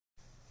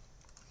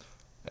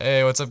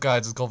Hey, what's up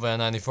guys? It's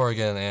Goldvan94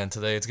 again, and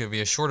today it's gonna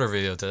be a shorter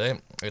video today.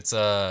 It's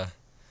a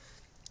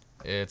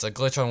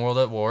glitch on World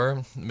at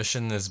War.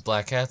 Mission is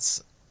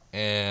Blackcats,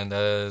 and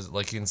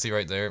like you can see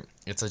right there,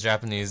 it's a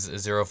Japanese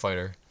Zero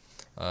fighter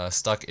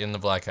stuck in the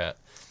Blackcat.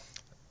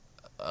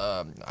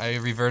 I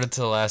reverted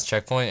to the last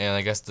checkpoint, and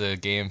I guess the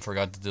game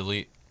forgot to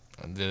delete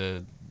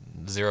the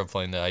Zero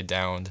plane that I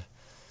downed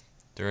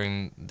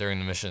during the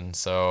mission.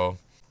 So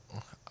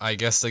I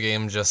guess the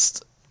game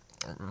just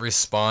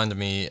respawned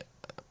me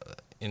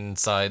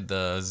inside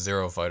the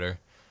Zero fighter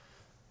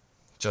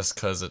just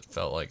because it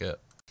felt like it.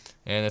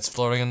 And it's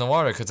floating in the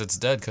water because it's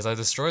dead because I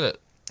destroyed it.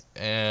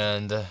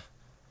 And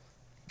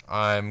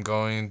I'm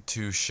going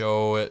to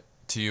show it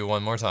to you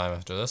one more time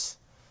after this.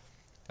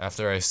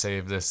 After I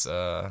save this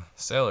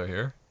sailor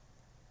here.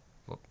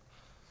 Whoop.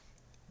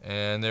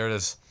 And there it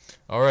is.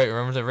 Alright,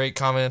 remember to rate,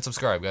 comment, and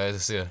subscribe, guys.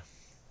 See ya.